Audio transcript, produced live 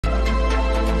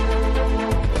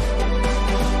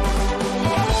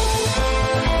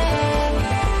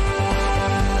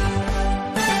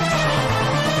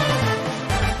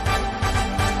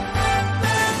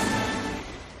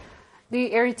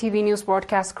The ERi-TV news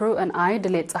broadcast crew and I,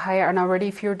 Dalit Zahaya, are now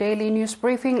ready for your daily news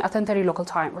briefing at 10:30 local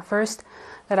time. But first,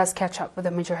 let us catch up with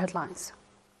the major headlines.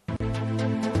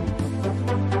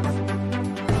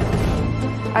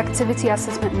 Activity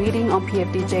assessment meeting on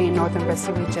PFDJ in Northern Red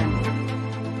Sea region.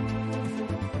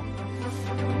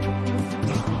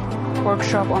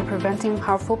 Workshop on preventing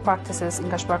harmful practices in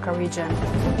Gashbarka region.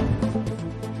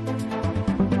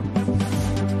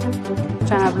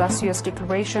 China blasts U.S.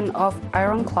 declaration of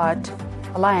ironclad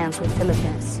alliance with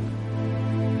Philippines.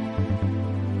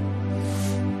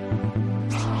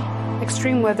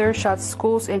 Extreme weather shuts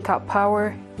schools and cut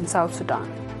power in South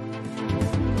Sudan.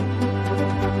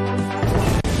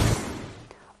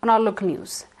 On our local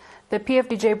news, the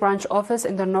PFDJ branch office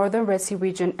in the Northern Red Sea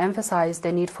region emphasized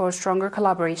the need for stronger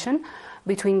collaboration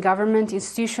between government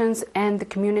institutions and the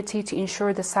community to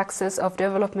ensure the success of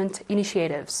development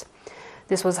initiatives.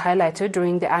 This was highlighted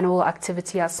during the annual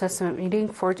activity assessment meeting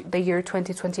for the year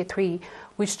 2023,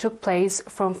 which took place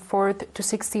from 4th to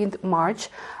 16th March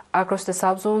across the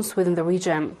subzones within the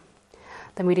region.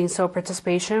 The meeting saw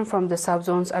participation from the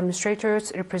subzones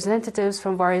administrators, representatives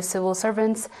from various civil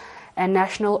servants, and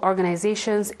national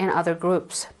organizations and other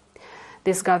groups.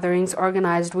 These gatherings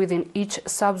organized within each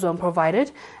subzone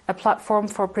provided a platform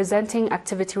for presenting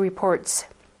activity reports.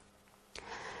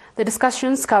 The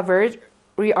discussions covered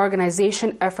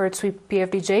reorganization efforts with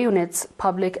PFDJ units,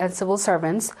 public and civil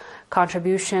servants,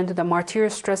 contribution to the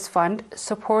Martyrs Trust Fund,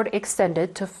 support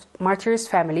extended to martyrs'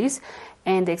 families,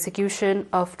 and the execution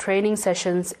of training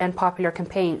sessions and popular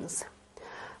campaigns.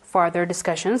 Further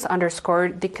discussions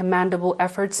underscored the commendable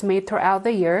efforts made throughout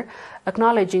the year,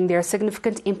 acknowledging their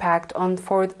significant impact on the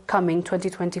forthcoming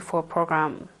 2024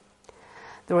 program.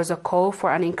 There was a call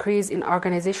for an increase in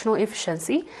organizational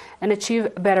efficiency and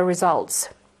achieve better results.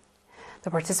 The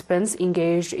participants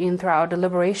engaged in thorough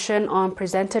deliberation on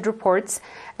presented reports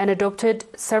and adopted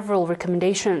several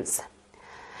recommendations.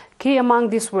 Key among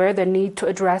these were the need to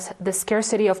address the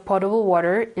scarcity of potable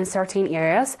water in certain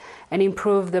areas and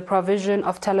improve the provision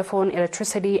of telephone,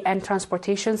 electricity, and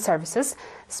transportation services,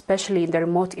 especially in the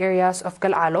remote areas of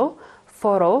Galalo,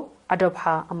 Foro,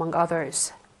 Adobha, among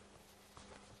others.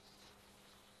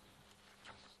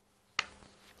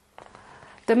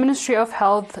 The Ministry of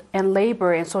Health and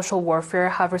Labor and Social Welfare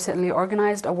have recently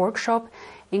organized a workshop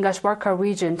in Gashbarka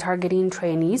region targeting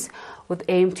trainees with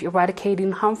aim to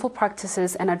eradicating harmful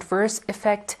practices and adverse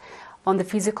effect on the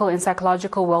physical and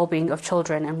psychological well-being of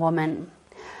children and women.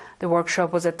 The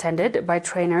workshop was attended by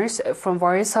trainers from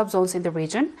various subzones in the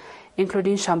region,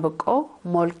 including Shambuko,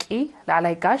 Molki,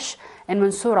 La'alai and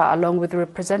Mansoura, along with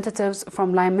representatives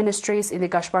from line ministries in the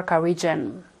Gashbarka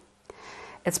region.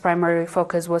 Its primary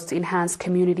focus was to enhance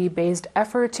community-based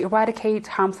effort to eradicate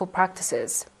harmful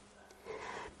practices.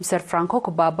 Mr. Franco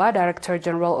Kubaba, Director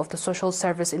General of the Social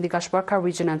Service in the Gashbarka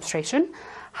Region Administration,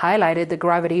 highlighted the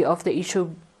gravity of the issue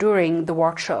during the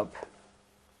workshop.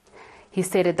 He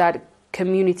stated that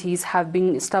communities have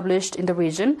been established in the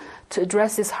region to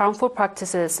address these harmful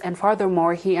practices, and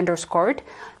furthermore, he underscored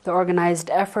the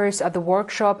organized efforts at the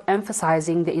workshop,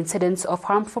 emphasizing the incidents of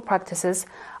harmful practices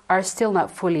are still not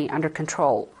fully under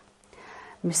control.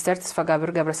 Mr.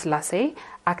 Tsvagabir Gabrasilase,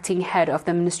 acting head of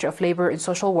the Ministry of Labor and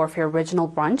Social Welfare Regional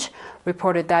Branch,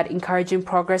 reported that encouraging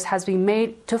progress has been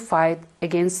made to fight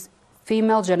against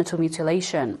female genital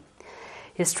mutilation.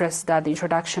 He stressed that the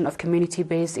introduction of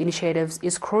community-based initiatives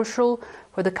is crucial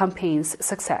for the campaign's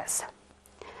success.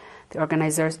 The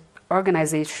organizers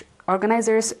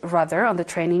on the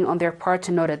training on their part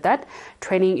noted that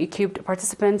training equipped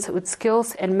participants with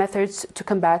skills and methods to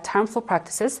combat harmful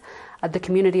practices at the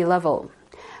community level.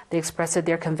 They expressed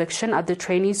their conviction that the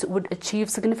trainees would achieve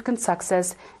significant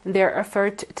success in their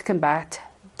effort to combat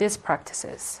these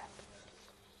practices.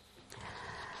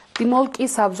 The Molki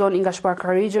subzone in Gashbarka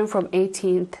region from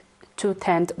 18th to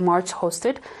 10th March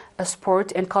hosted a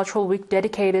sport and cultural week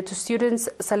dedicated to students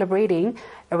celebrating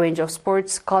a range of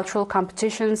sports, cultural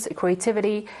competitions,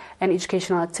 creativity, and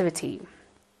educational activity.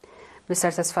 Mr.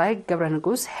 Tasfai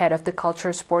Gabranagus, head of the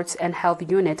Culture, Sports and Health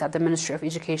Unit at the Ministry of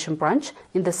Education branch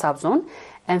in the subzone,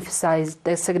 emphasized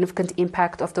the significant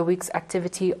impact of the week's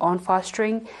activity on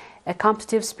fostering a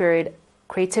competitive spirit,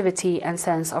 creativity, and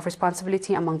sense of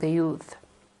responsibility among the youth.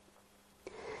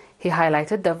 He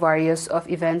highlighted that various of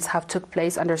events have took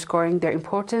place, underscoring their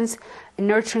importance in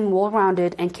nurturing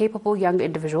well-rounded and capable young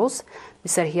individuals.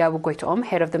 Mr. Hiabu Goitom,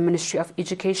 head of the Ministry of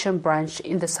Education branch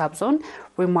in the subzone,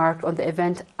 remarked on the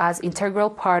event as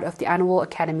integral part of the annual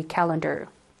academic calendar.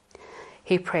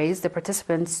 He praised the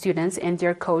participants, students, and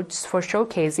their coaches for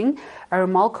showcasing a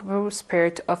remarkable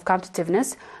spirit of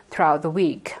competitiveness throughout the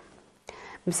week.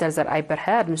 Mr. Zerai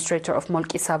Berhe, administrator of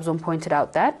Molqisab Zone, pointed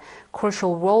out that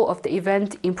crucial role of the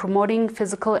event in promoting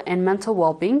physical and mental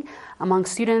well-being among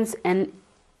students and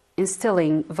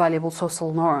instilling valuable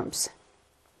social norms.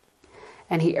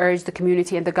 And he urged the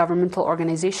community and the governmental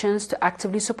organizations to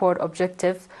actively support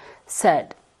objectives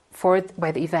set forth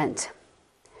by the event.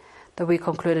 The week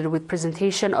concluded with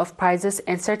presentation of prizes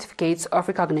and certificates of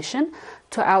recognition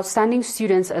to outstanding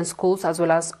students and schools, as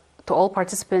well as to all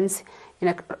participants, in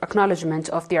acknowledgement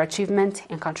of their achievement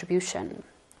and contribution.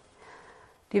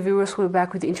 The viewers will be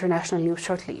back with the international news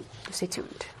shortly. Stay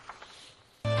tuned.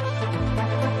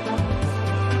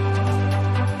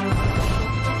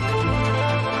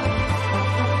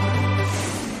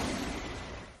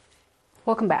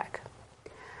 Welcome back.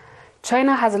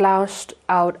 China has lashed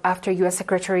out after U.S.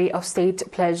 Secretary of State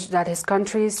pledged that his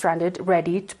country is stranded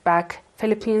ready to back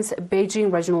Philippines'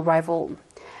 Beijing regional rival.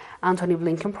 Antony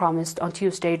Blinken promised on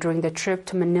Tuesday during the trip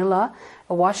to Manila,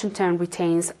 Washington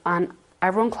retains an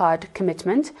ironclad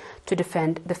commitment to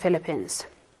defend the Philippines.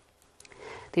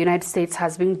 The United States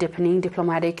has been deepening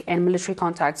diplomatic and military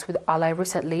contacts with allies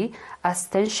recently as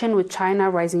tension with China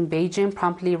rising. Beijing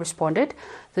promptly responded to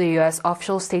the U.S.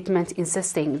 official statement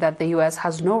insisting that the U.S.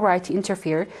 has no right to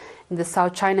interfere in the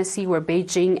South China Sea, where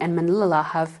Beijing and Manila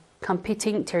have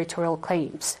competing territorial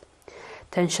claims.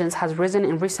 Tensions has risen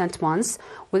in recent months,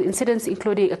 with incidents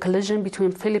including a collision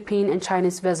between Philippine and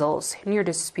Chinese vessels near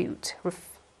the dispute.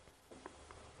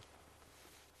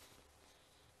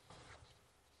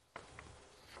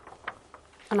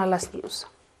 On our last news,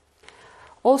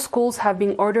 all schools have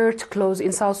been ordered to close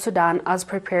in South Sudan as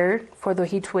prepared for the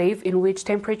heat wave in which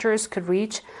temperatures could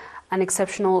reach an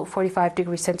exceptional 45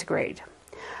 degrees centigrade.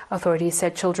 Authorities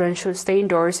said children should stay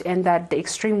indoors and that the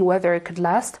extreme weather could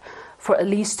last for at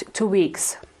least 2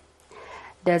 weeks.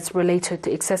 Deaths related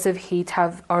to excessive heat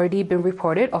have already been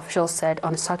reported, officials said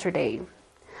on Saturday.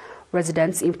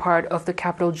 Residents in part of the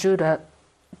capital Juba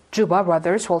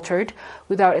sweltered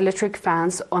without electric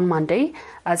fans on Monday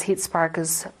as heat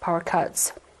sparks power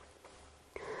cuts.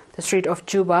 The street of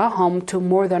Juba, home to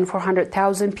more than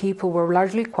 400,000 people, were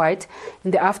largely quiet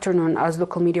in the afternoon as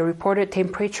local media reported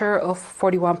temperature of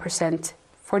 41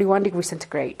 degrees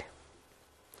centigrade.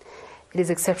 It is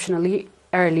exceptionally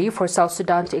early for South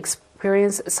Sudan to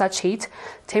experience such heat.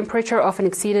 Temperature often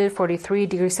exceeded 43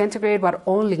 degrees centigrade, but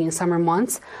only in summer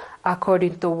months,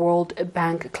 according to the World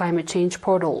Bank Climate Change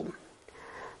portal.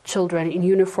 Children in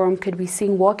uniform could be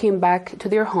seen walking back to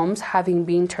their homes, having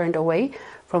been turned away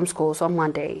from schools on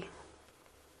Monday.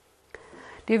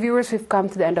 Dear viewers, we've come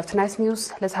to the end of tonight's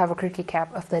news. Let's have a quick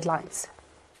recap of the headlines.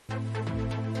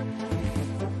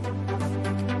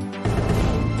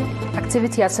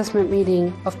 Activity assessment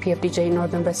meeting of PFDJ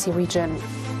Northern Red Sea region.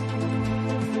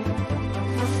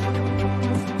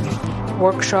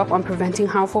 Workshop on preventing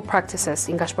harmful practices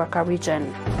in Gashbarka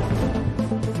region.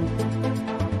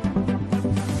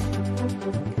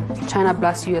 China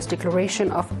blasts U.S.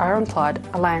 declaration of ironclad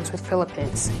alliance with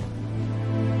Philippines.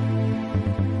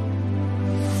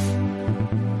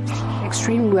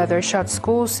 Extreme weather shuts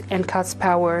schools and cuts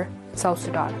power in South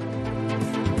Sudan.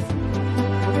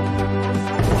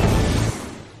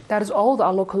 That is all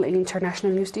our local and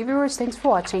international news. Dear viewers, thanks for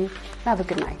watching and have a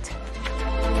good night.